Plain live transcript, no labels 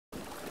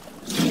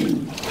Hey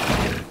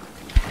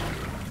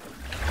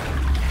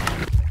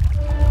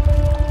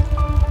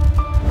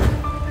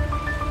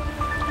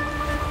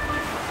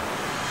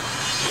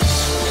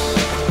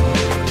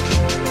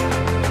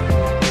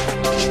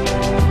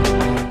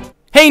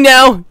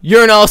now,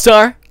 you're an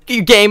all-star. Get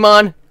your game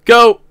on.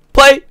 Go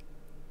play.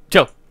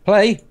 Joe.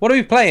 Play? What are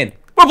we playing?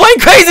 We're playing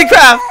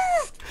CrazyCraft!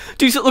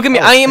 Dude, so look at me.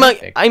 Oh,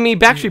 I'm a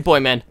Backstreet Boy,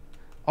 man.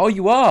 Oh,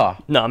 you are?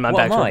 No, I'm not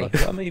What am I? Backstreet Boy.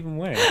 What am I even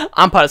wearing?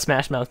 I'm part of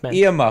Smash Mouth, man.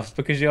 Earmuffs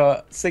because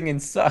your singing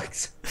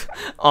sucks.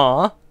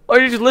 Aw. Or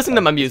you just listen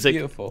to my music.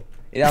 Beautiful.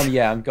 Yeah,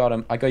 I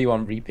got you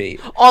on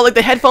repeat. Oh, like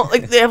the headphones,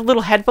 like they have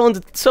little headphones.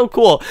 It's so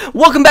cool.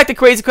 Welcome back to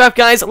CrazyCraft,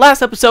 guys.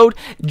 Last episode,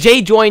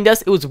 Jay joined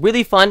us. It was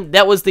really fun.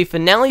 That was the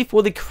finale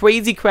for the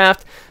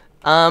CrazyCraft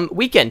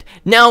weekend.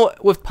 Now,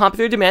 with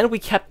popular demand, we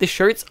kept the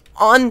shirts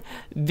on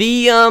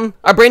the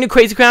our brand new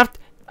CrazyCraft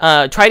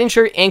Trident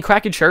shirt and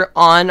Kraken shirt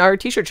on our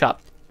t-shirt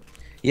shop.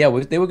 Yeah,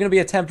 they were going to be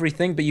a temporary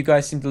thing, but you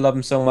guys seem to love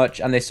them so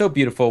much, and they're so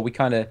beautiful. We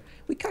kind of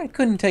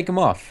couldn't take them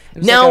off. It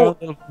was now,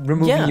 like a little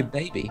removing your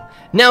baby.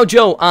 Now,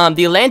 Joe,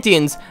 the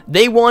Atlanteans,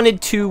 they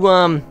wanted to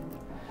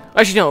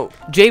actually no,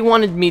 Jay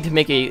wanted me to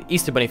make a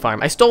Easter Bunny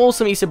farm. I stole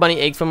some Easter Bunny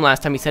eggs from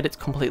last time. He said it's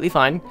completely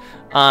fine.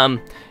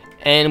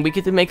 And we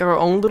get to make our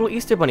own little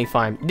Easter Bunny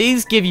farm.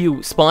 These give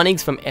you spawn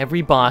eggs from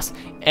every boss,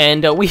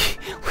 and we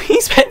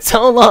spent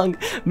so long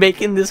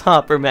making this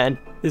hopper, man.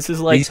 This is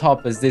like these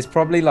hoppers. There's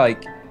probably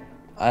like,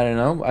 I don't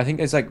know. I think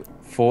there's like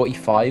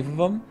 45 of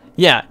them.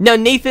 Yeah. Now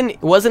Nathan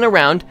wasn't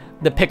around.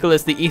 The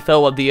Pickleus, the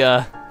Etho of the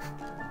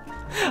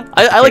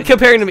I like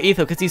comparing him to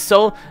Etho because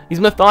he's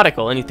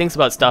methodical and he thinks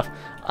about stuff.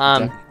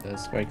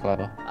 That's very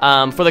clever.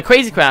 For the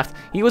CrazyCraft,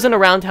 he wasn't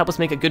around to help us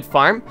make a good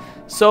farm.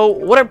 So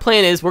what our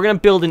plan is, we're gonna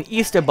build an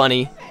Easter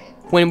Bunny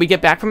when we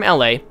get back from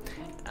LA,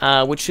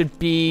 which should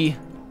be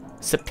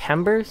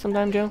September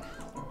sometime, Joe.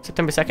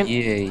 September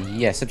 2nd.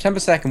 Yeah.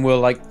 September 2nd, we'll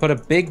like put a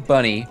big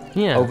bunny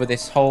over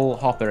this whole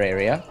hopper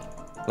area,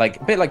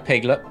 like a bit like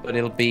Piglet, but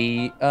it'll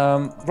be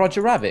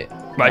Roger Rabbit.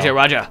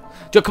 Roger.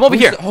 Joe, come over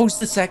here. Who's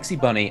the sexy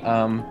bunny?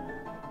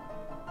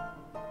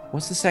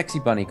 What's the sexy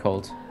bunny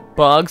called?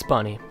 Bugs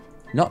Bunny.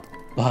 Not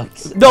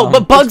Bugs. No,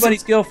 but Bugs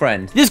Bunny's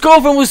girlfriend. His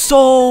girlfriend was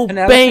so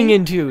Penelope?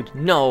 banging, dude.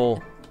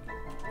 No.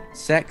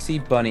 Sexy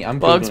bunny. I'm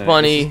Bugs Googling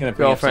Bunny, it. This is gonna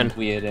bring up some girlfriend.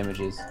 weird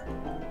images.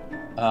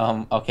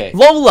 Okay.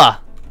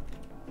 Lola.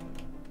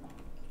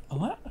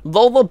 What?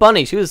 Lola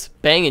Bunny. She was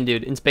banging,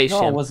 dude, in Space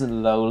No, Jam. it wasn't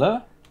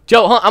Lola.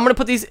 Joe, I'm gonna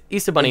put these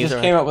Easter bunnies. You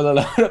just came up with a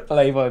load of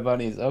Playboy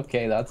bunnies.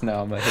 Okay, that's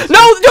now my history.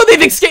 No,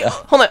 they've escaped.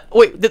 Hold on,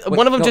 wait,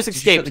 one of them just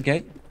escaped. Did you shut the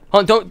gate?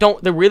 Hold on,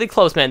 don't. They're really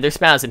close, man. They're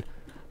spazzing.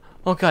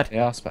 Oh god.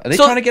 Yeah, are they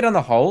trying to get on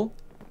the hole?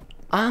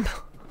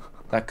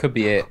 That could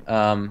be it.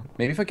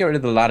 Maybe if I get rid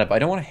of the ladder, but I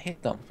don't want to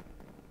hit them.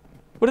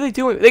 What are they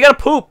doing? They gotta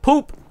poop.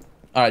 All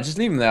right, just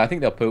leave them there. I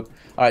think they'll poop.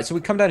 All right, so we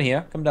come down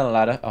here. Come down the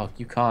ladder. Oh,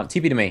 you can't.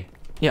 TP to me.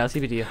 Yeah, I'll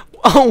TP to you.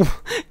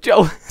 Oh,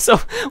 Joe. So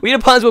we had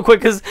to pause real quick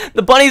because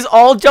the bunnies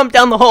all jumped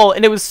down the hole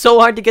and it was so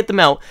hard to get them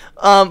out.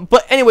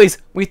 But anyways,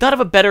 we thought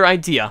of a better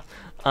idea.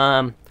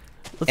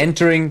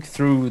 Entering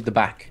through the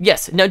back.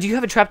 Yes. Now, do you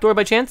have a trapdoor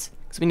by chance?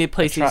 Because we need to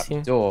place these here.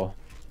 Trapdoor.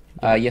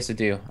 Yes, I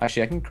do.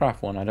 Actually, I can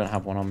craft one. I don't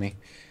have one on me.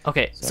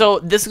 Okay, so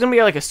this is gonna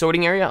be like a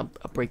sorting area.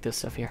 I'll break this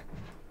stuff here.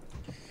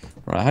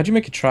 Right. How'd you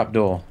make a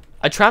trapdoor?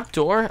 A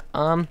trapdoor?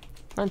 Not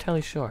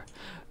entirely sure.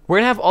 We're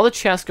gonna have all the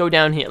chests go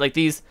down here. Like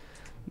these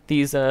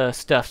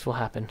stuffs will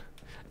happen.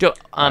 Joe,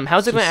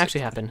 how's it gonna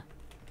actually happen?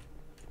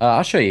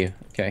 I'll show you.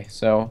 Okay,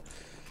 so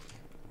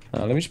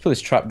let me just put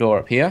this trapdoor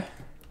up here.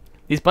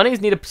 These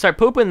bunnies need to start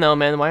pooping though,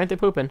 man. Why aren't they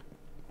pooping?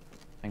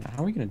 Hang on,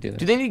 how are we gonna do this?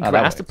 Do they need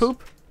grass to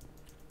poop?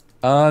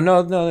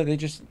 No, they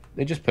just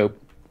poop.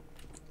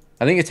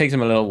 I think it takes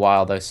them a little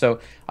while though. So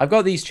I've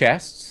got these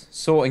chests,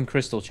 sorting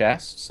crystal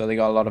chests, so they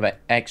got a lot of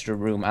extra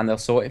room, and they'll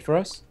sort it for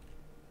us.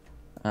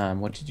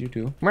 What did you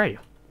do? Where are you?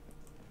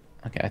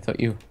 Okay, I thought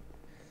you.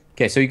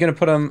 Okay, so you're gonna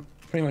put them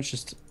pretty much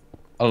just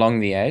along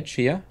the edge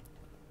here.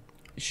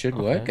 It should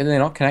work. And they're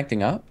not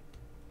connecting up.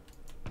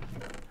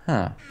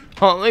 Huh.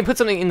 Oh, let me put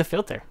something in the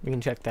filter. We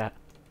can check that.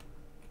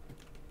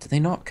 Do they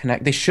not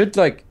connect? They should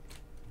like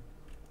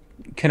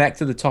connect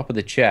to the top of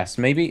the chest.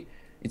 Maybe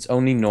it's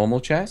only normal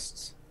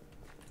chests.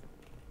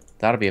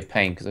 That'll be a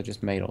pain because I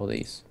just made all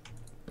these.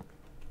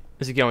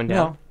 Is it going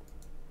down? No.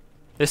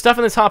 There's stuff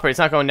in this hopper. It's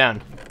not going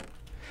down.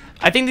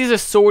 I think these are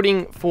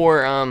sorting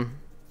for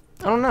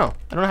I don't know.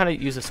 I don't know how to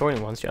use the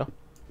sorting ones, Joe.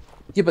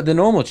 Yeah, but the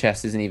normal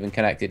chest isn't even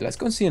connected. Let's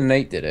go and see if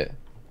Nate did it.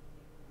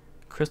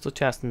 Crystal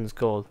chest and this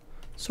gold.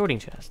 Sorting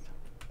chest.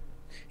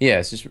 Yeah,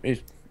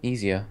 it's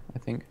easier, I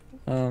think.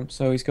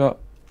 So he's got.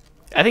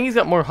 I think he's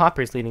got more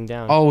hoppers leading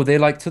down. Oh, they're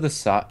like to the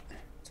side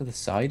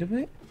of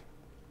it.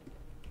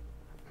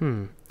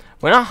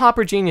 We're not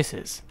hopper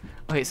geniuses.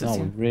 Okay, so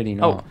no, really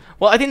not. Oh,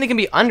 well, I think they can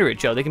be under it,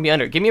 Joe. They can be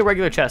under it. Give me a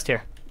regular chest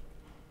here.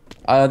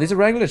 There's a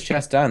regular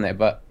chest down there,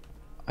 but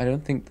I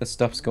don't think the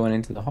stuff's going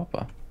into the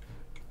hopper.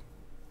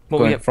 Well,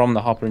 going from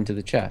the hopper into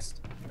the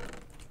chest.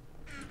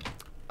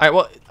 All right,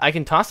 well, I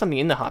can toss something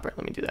in the hopper.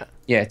 Let me do that.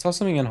 Yeah, toss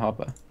something in the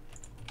hopper.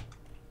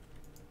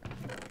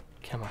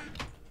 Come on.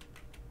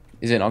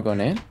 Is it not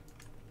going in?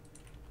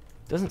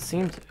 Doesn't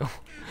seem to.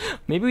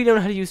 Maybe we don't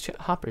know how to use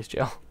hoppers,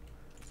 Joe.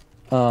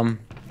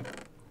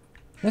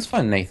 Let's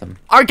find Nathan.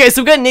 Okay,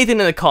 so we got Nathan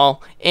in the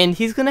call, and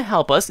he's gonna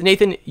help us.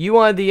 Nathan, you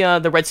are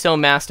the redstone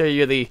master.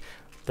 You're the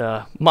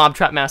mob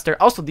trap master.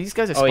 Also, these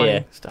guys are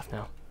spawning stuff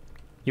now.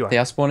 You are. They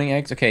are spawning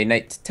eggs. Okay,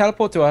 Nate,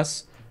 teleport to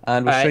us,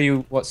 and we'll show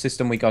you what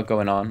system we got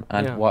going on,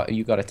 and what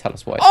you gotta tell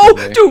us what.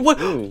 Oh, dude,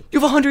 what? Ooh. You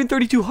have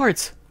 132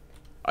 hearts.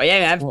 Oh yeah, I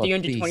have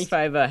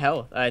 325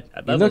 health.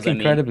 You look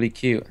incredibly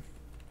cute.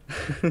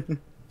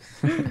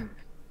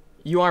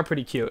 You are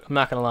pretty cute. I'm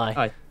not gonna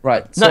lie.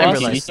 Right. So not in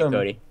real life.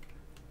 Cody.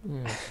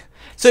 Yeah.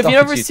 So if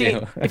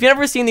you've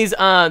never seen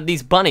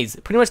these bunnies,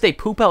 pretty much they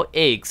poop out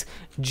eggs.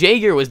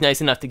 Jaeger was nice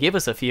enough to give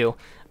us a few,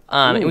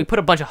 and we put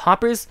a bunch of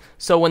hoppers.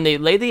 So when they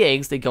lay the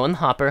eggs, they go in the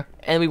hopper,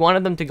 and we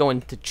wanted them to go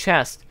into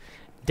chest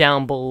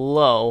down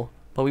below.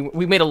 But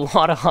we made a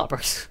lot of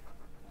hoppers.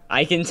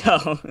 I can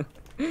tell.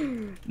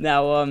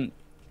 Now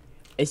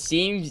it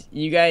seems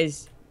you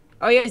guys.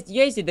 Oh yes,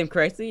 you guys did them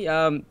correctly.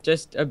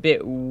 Just a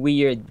bit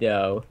weird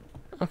though.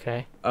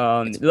 Okay.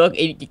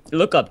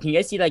 Look up. Can you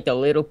guys see like the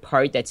little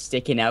part that's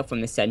sticking out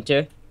from the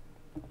center?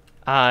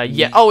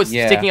 Yeah. Oh, it's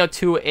sticking out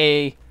to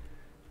a.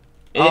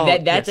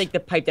 That's like the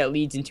pipe that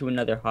leads into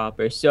another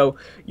hopper. So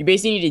you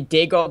basically need to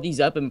dig all these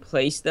up and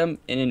place them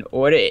in an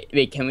order.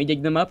 Wait, can we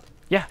dig them up?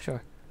 Yeah,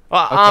 sure.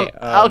 Okay.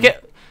 I'll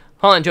get.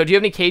 Hold on, Joe. Do you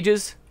have any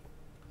cages?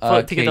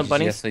 To get the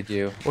bunnies? Yes, I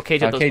do. We'll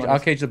cage up those bunnies. I'll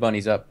cage the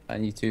bunnies up,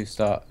 and you two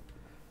start.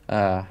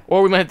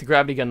 Or we might have to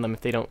gravity gun them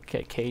if they don't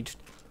get caged.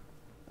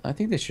 I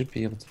think they should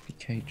be able to be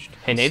caged.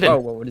 Hey, Nathan. Oh,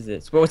 what is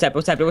this? What's happening?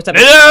 What's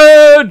happening?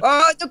 Nathan!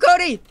 Oh, no,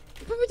 Cody!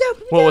 Put me down,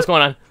 Whoa, what's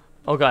going on?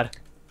 Oh, God.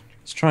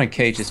 Let's try and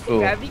cage this fool.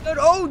 Gravity gun?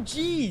 Oh,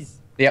 jeez!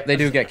 Yep, they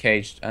do get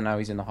caged, and now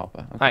he's in the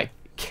hopper. Okay. Alright.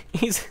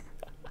 He's...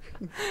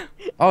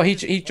 Oh,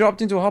 he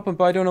dropped into a hopper,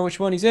 but I don't know which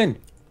one he's in.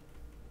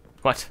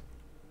 What?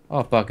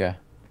 Oh, bugger.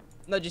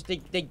 No, just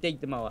dig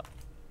them all up.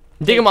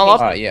 Dig them all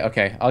up? Alright, yeah,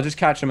 okay. I'll just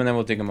catch them, and then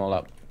we'll dig them all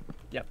up.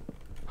 Yep.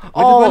 Where did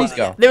the bunnies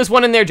go? There was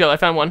one in there, Joe. I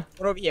found one.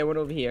 One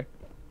over here.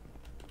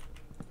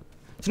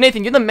 So,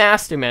 Nathan, you're the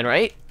master man,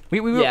 right?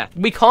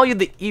 We call you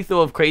the Etho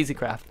of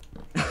Crazycraft.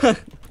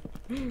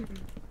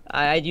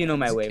 I do know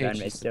my way around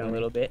redstone a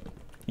little bit.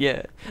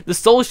 Yeah. The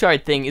soul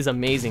shard thing is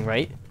amazing,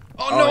 right?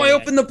 Oh, no, I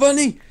opened the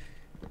bunny!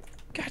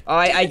 God,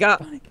 I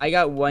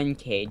got one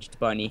caged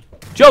bunny.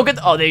 Joe, get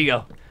oh, there you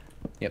go.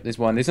 Yep, there's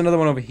one. There's another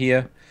one over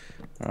here.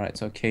 Alright,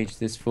 so I'll cage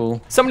this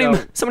fool.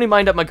 Somebody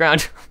mined up my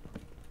ground.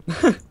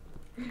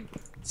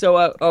 So,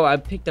 I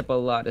picked up a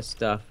lot of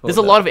stuff. There's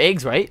a lot of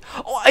eggs, right?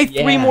 Oh, I have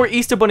 3 more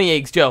Easter Bunny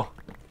eggs, Joe.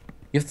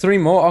 You have 3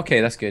 more?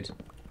 Okay, that's good.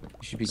 You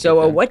should be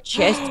so, what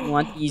chest do you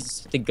want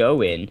these to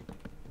go in?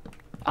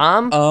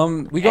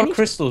 We got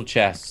crystal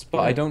chests,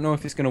 but I don't know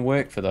if it's gonna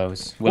work for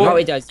those. Oh,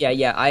 it does.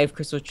 Yeah. I have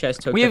crystal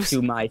chests hooked up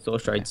to my soul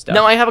shard stuff.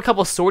 No, I have a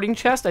couple sorting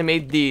chests. I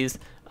made these.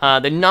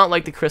 They're not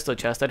like the crystal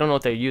chest. I don't know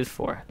what they're used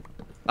for.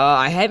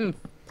 I haven't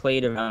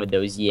played around with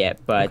those yet,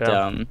 but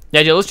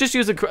yeah, Joe. Let's just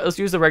use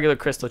the regular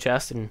crystal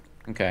chest and.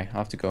 Okay, I'll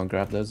have to go and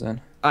grab those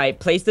then. Alright,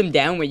 place them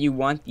down where you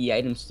want the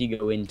items to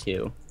go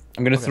into.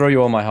 I'm gonna throw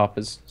you all my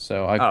hoppers,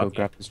 so I go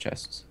grab those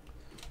chests.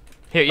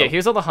 Here,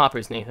 here's all the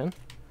hoppers, Nathan.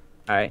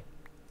 Alright.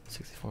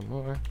 64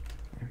 more.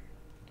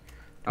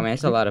 Oh man,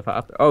 that's a lot of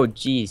hoppers. Oh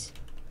jeez.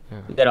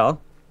 Yeah. Is that all?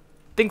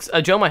 Thinks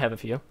Joe might have a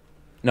few.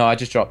 No, I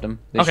just dropped them.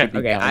 Okay.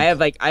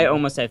 Okay, I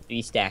almost have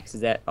 3 stacks.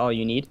 Is that all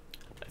you need?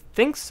 I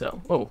think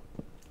so. Whoa.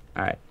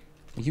 Alright.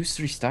 Use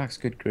 3 stacks,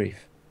 good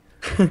grief.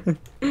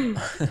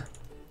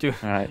 Dude,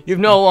 alright. You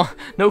have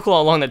no clue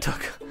how long that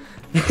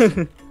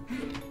took.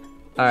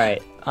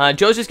 Alright.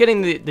 Joe's just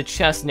getting the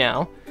chest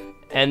now.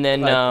 And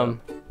then,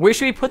 where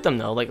should we put them,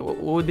 though? Like, what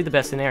would be the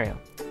best scenario?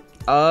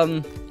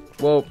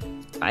 Well,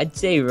 I'd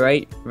say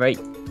right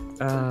where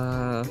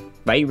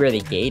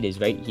the gate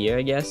is, right here,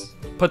 I guess.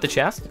 Put the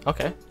chest?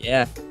 Okay.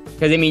 Yeah.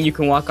 Because, I mean, you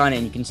can walk on it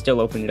and you can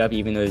still open it up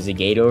even though there's a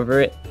gate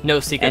over it. No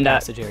secret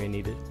passage area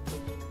needed.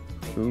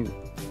 Ooh.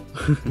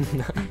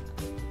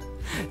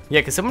 Yeah,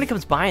 because somebody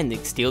comes by and they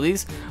steal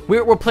these.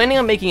 We're planning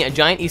on making a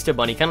giant Easter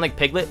bunny, kind of like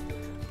Piglet,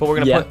 but we're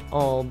gonna put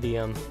all the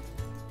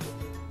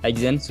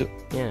eggs in. So,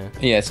 yeah.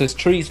 Yeah, so it's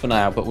trees for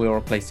now, but we'll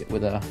replace it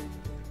with a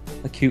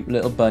cute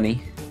little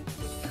bunny.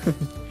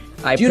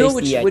 I placed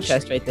the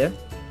chest right there.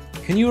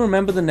 Can you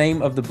remember the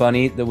name of the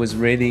bunny that was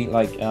really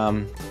like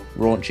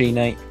raunchy,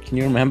 Nate? Can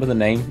you remember the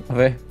name of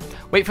it?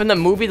 Wait, from the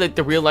movie, like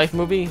the real life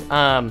movie?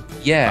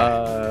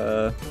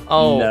 Yeah.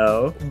 Oh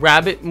no.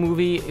 Rabbit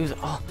movie. It was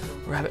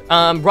Rabbit.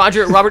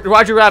 Roger Rabbit.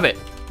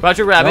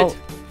 Roger Rabbit.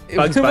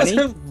 No, it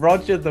wasn't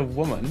Roger the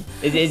woman.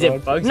 Is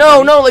it Bugs No,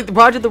 Bunny? no, like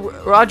the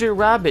Roger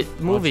Rabbit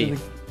movie.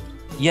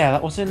 Yeah,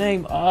 that was her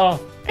name. Oh.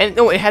 And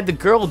no, it had the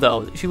girl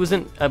though. She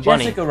wasn't a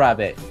bunny. Jessica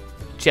Rabbit.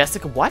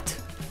 Jessica what?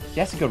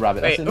 Jessica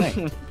Rabbit. That's her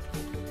name.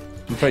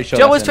 I'm pretty sure.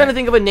 Joe was trying to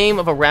think of a name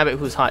of a rabbit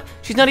who's hot.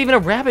 She's not even a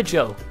rabbit,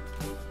 Joe.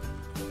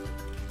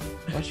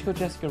 Why'd she go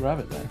Jessica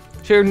Rabbit then?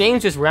 Her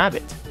name's just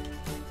Rabbit.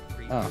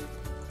 Oh.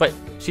 But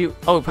she.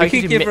 Oh, we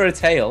could give her a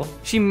tail.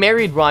 She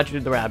married Roger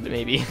the Rabbit,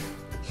 maybe.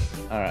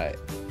 All right.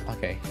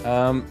 Okay.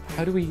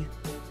 How do we?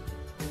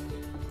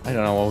 I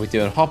don't know what we're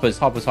doing. Hoppers.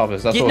 That's what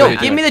we're No, doing.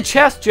 give me the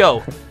chest,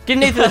 Joe. Give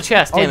Nathan the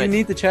chest, Oh, damn you it.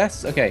 need the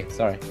chest? Okay,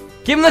 sorry.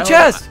 Give him the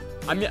chest!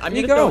 I'm you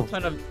gonna go. throw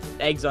a ton of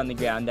eggs on the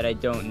ground that I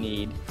don't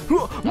need.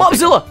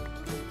 Mobzilla!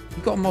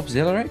 You got a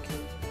Mobzilla egg?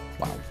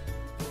 Wow.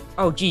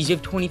 Oh, geez, you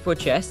have 24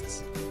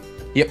 chests?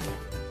 Yep.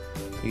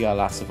 We got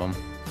lots of them.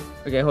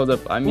 Okay, hold up.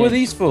 Who are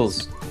these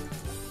fools?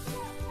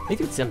 They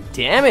did some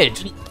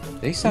damage.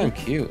 They sound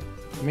cute.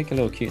 They make a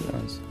little cute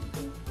noise.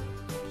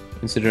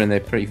 Considering they're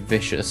pretty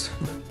vicious.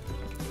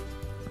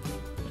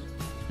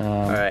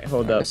 Alright,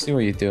 hold up. Let's see what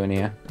you're doing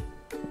here.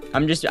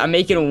 I'm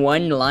making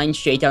one line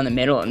straight down the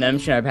middle, and then I'm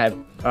just gonna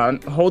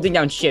have holding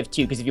down shift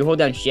too, because if you hold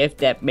down shift,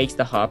 that makes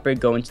the hopper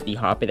go into the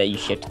hopper that you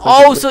shift.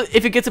 Oh, so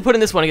if it gets to put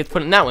in this one, it gets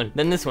put in that one,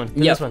 then this one,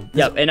 then Yep, this one.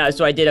 Yep, and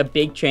so I did a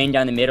big train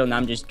down the middle, and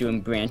I'm just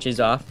doing branches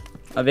off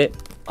of it.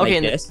 Okay, like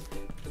and this.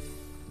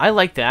 I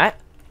like that.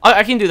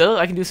 I can do those.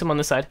 I can do some on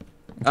this side.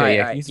 Okay,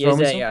 yeah, Alright, can you throw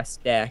here's me a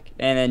stack.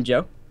 And then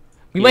Joe?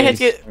 We might have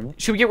to Yes.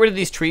 get... Should we get rid of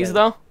these trees,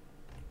 though?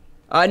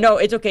 No,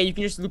 it's okay. You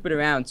can just loop it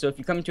around. So if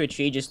you come into a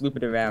tree, just loop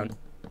it around.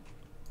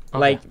 Okay.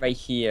 Like right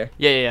here.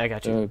 Yeah, I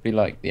got So you. it'd be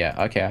like, yeah,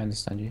 okay, I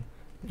understand you.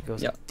 It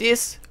goes Yep. like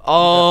this.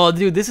 Oh,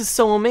 dude, this is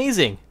so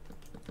amazing.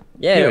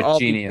 Yeah, You're a it'll all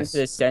genius. be into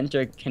the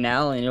center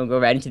canal, and it'll go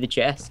right into the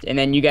chest. And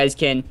then you guys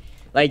can,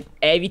 like,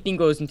 everything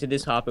goes into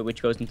this hopper,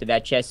 which goes into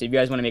that chest. So if you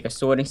guys want to make a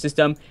sorting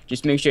system,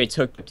 just make sure it's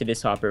hooked up to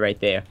this hopper right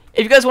there.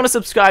 If you guys want to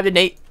subscribe to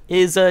Nate,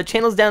 his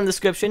channel's down in the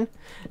description.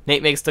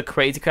 Nate makes the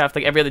crazy craft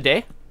like every other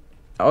day.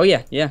 Oh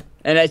yeah, yeah.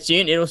 And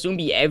it'll soon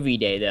be every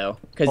day though,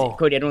 because Oh.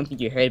 Cody, I don't think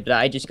you heard, but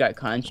I just got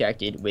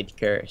contracted with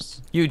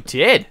Curse. You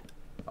did.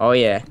 Oh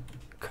yeah. That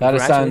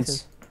Congratulations.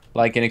 sounds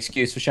like an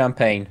excuse for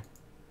champagne.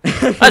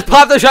 Let's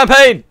pop the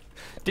champagne.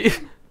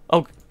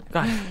 Oh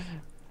God.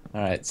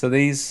 Alright, so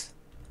these...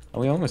 Are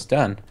we almost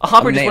done? A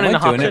hopper I mean, just went in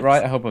am the I doing hopper. it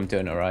right? I hope I'm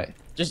doing it right.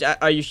 Just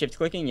are you shift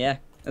clicking? Yeah.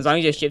 As long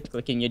as you're shift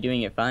clicking, you're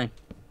doing it fine.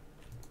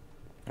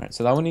 Alright,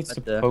 so that one needs to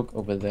What the- poke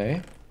over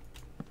there.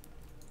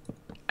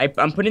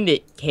 I'm putting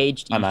the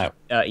caged I'm out.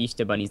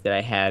 Easter bunnies that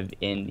I have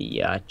in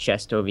the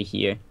chest over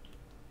here.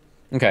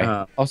 Okay,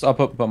 Uh, I'll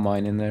put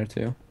mine in there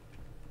too.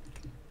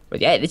 But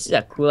yeah, this is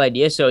a cool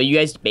idea. So you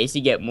guys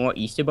basically get more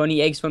Easter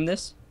bunny eggs from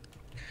this.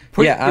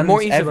 Yeah, and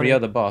more Easter every bunny.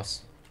 other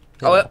boss.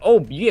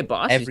 Oh, you get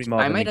bosses. Every mob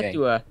I in might the have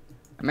game. to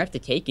I might have to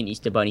take an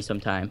Easter bunny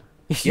sometime.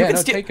 You Yeah, can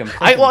no, steal- take 'em,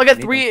 take I 'em, got need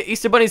 'em. 3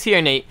 Easter bunnies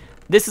here, Nate.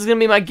 This is gonna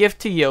be my gift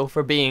to you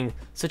for being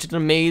such an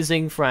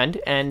amazing friend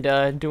and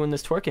doing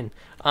this twerking.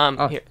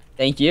 Oh, Here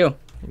thank you.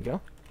 you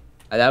go.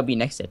 That'll be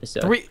next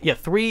episode.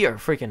 3 are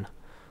freaking.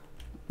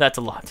 That's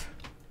a lot.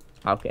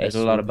 Okay. There's a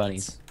so lot of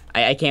bunnies.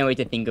 I can't wait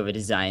to think of a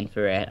design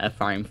for a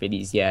farm for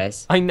these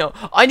guys. I know.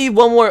 I need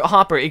one more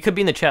hopper. It could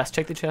be in the chest.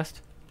 Check the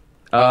chest.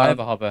 I have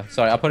a hopper.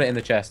 Sorry, I'll put it in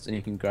the chest and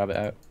you can grab it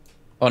out.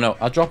 Oh no,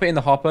 I'll drop it in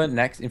the hopper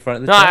next in front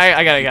of the No, chest.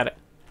 I got it.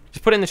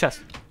 Just put it in the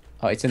chest.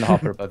 Oh, it's in the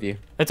hopper above you.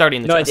 It's already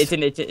in the No, chest. it's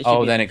in it. Should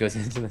Oh, be- then it goes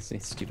into the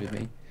stupid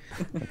me.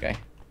 Okay.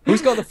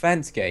 Who's got the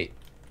fence gate?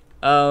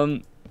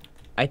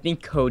 I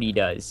think Cody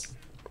does.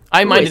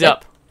 I Ooh, mined is it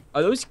up.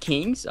 Are those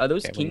kings? Are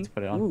those Okay, we need kings? to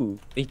put it on. Ooh,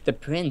 the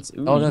prince.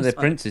 Ooh, Oh no, he's they're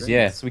on princes, prince.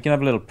 yeah. So we can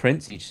have a little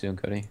prince each soon,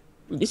 Cody.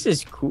 Ooh, this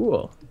is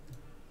cool.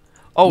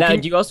 Oh, Now,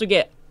 can- do you also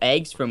get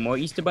eggs from more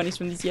Easter bunnies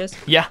from these guys?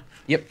 yeah.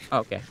 Yep. Oh,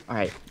 okay. All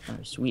right. Oh,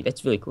 sweet.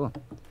 That's really cool.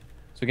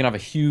 So we can have a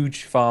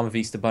huge farm of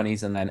Easter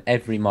bunnies and then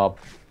every mob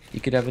you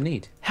could ever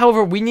need.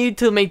 However, we need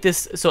to make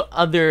this so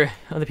other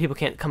people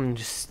can't come and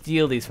just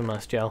steal these from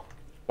us, Joe.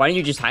 Why don't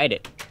you just hide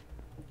it?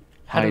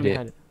 How do Hide we it.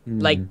 hide it?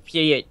 Like,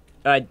 here,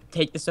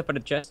 take this up out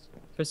of the chest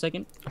for a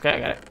second. Okay, I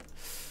got it.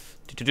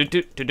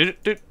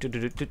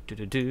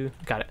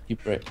 Got it.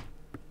 Keep it.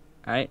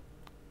 All right.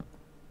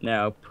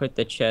 Now put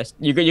the chest.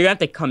 You're gonna have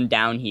to come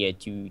down here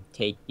to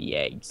take the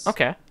eggs.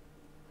 Okay. And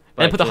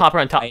But then put the just hopper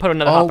on top. hide- Put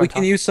another Oh, hopper we on top.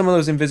 can use some of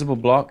those invisible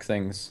block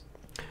things.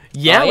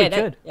 Yeah, Oh, we that,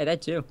 could. Yeah,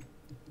 that too.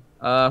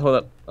 Hold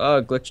up.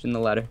 Oh, glitched in the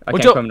ladder. Well,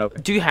 Okay, Joe, I'm coming over.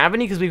 do you have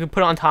any? Because we could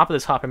put it on top of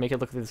this hopper and make it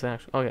look like this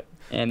action. Okay.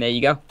 And there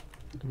you go.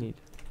 I need.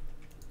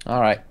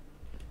 Alright.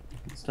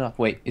 Stop.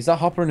 Wait, is that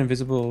hopper an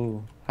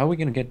invisible? How are we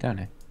gonna get down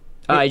here?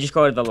 I just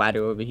go to the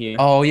ladder over here.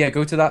 Oh yeah,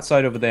 go to that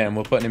side over there and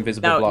we'll put an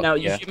invisible block. Now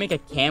you yeah. should make a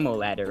camel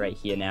ladder right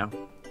here now.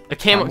 A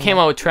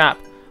camo trap.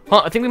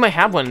 Huh, I think we might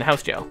have one in the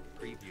house, Joe.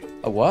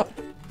 A what?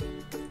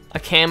 A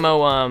camo,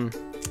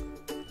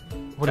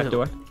 what is it?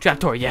 Trapdoor?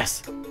 Trapdoor,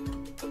 yes.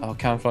 Oh,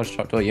 camouflage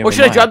trapdoor. Yeah. Or we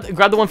should I might.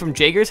 grab the one from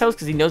Jager's house?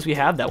 Because he knows we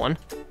have that one.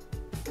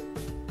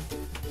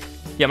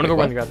 Yeah, I'm gonna Wait, go run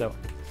what? and grab that one.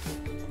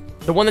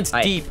 The one that's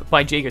Aye. deep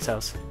by Jager's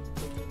house.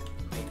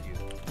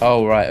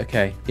 Oh right,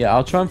 okay. Yeah,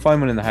 I'll try and find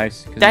one in the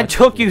house. 'cause That my-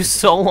 took you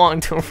so long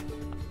to...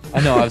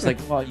 I know. I was like,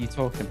 what are you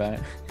talking about?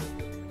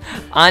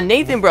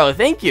 Nathan, bro,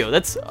 thank you.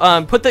 Let's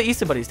put the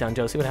Easter buddies down,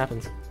 Joe. See what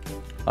happens.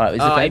 Alright,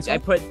 is Oh, the fence I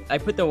on?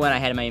 put the one I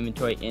had in my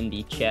inventory in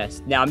the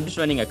chest. Now I'm just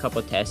running a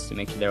couple tests to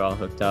make sure they're all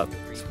hooked up.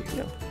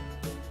 Yeah.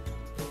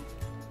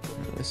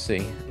 Let's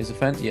see. Is the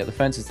fence? Yeah, the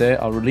fence is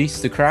there. I'll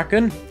release the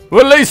kraken.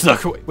 Release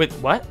the... Wait,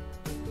 what?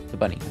 The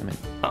bunny. I mean,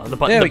 Oh, the There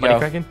bunny we go.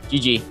 cracking.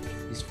 GG.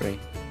 he's free.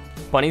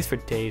 Bunnies for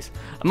days.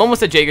 I'm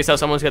almost at Jager's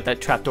house. I almost got that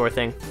trapdoor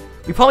thing.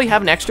 We probably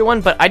have an extra one,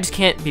 but I just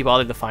can't be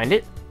bothered to find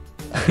it.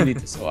 We need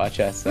to sort our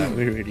chests out.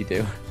 We really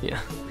do. Yeah.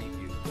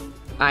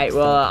 Alright,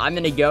 well, I'm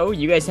gonna go.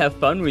 You guys have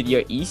fun with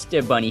your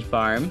Easter bunny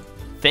farm.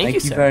 Thank you, you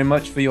sir. very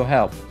much for your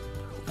help.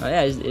 Oh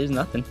yeah, it was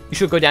nothing. You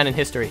should go down in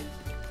history.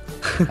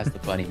 As the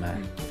bunny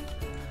man.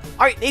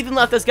 All right, Nathan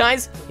left us,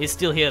 guys. He's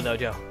still here, though,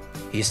 Joe.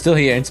 He's still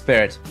here in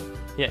spirit.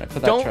 Yeah. Right,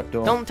 put that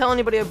trapdoor. Don't tell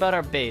anybody about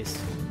our base.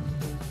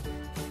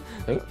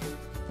 Oh,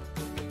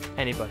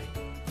 Anybody.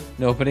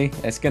 nobody?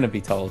 It's gonna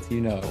be told.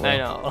 You know. I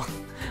know.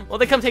 Well,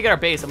 they come take our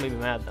base. I'm gonna be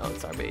mad though.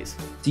 It's our base.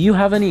 Do you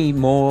have any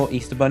more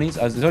Easter bunnies?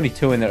 There's only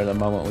 2 in there at the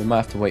moment. We might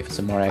have to wait for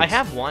some more eggs. I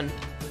have one.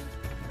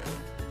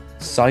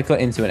 Cycle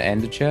into an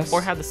ender chest.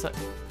 Or have the.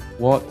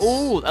 What?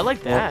 Ooh, I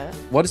like that.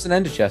 What does an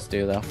ender chest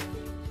do though?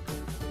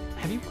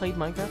 Have you played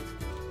Minecraft?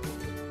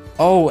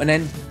 Oh, and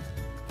then.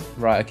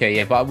 Right. Okay.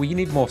 Yeah, but we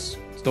need more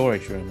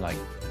storage room. Like.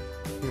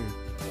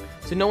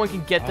 So no one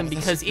can get them that's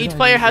because a good each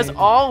player has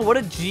idea. all. What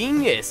a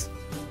genius.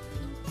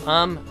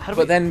 How do But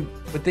we? then,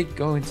 would they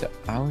go into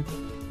our?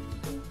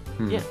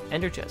 Yeah,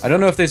 Ender chest. I don't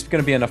know if there's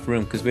going to be enough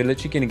room because we're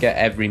literally going to get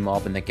every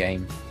mob in the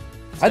game.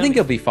 I think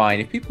it'll be fine.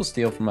 If people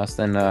steal from us,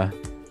 then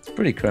it's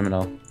pretty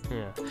criminal.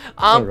 Yeah.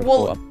 I'll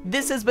Well, report.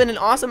 this has been an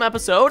awesome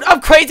episode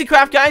of Crazy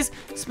Craft, guys.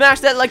 Smash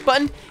that like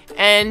button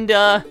and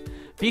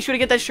be sure to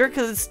get that shirt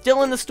because it's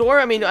still in the store.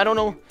 I mean, I don't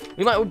know.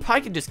 We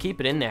probably could just keep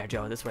it in there,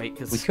 Joe, at this rate.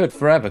 We could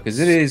forever because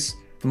it is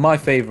my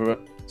favorite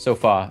so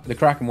far. The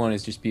Kraken one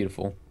is just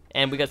beautiful.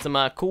 And we got some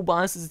cool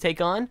bosses to take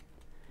on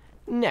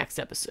next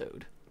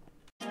episode.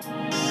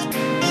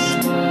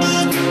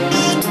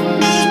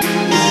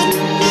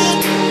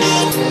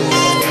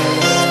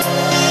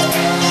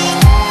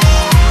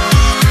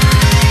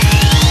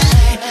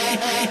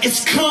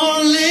 It's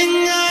calling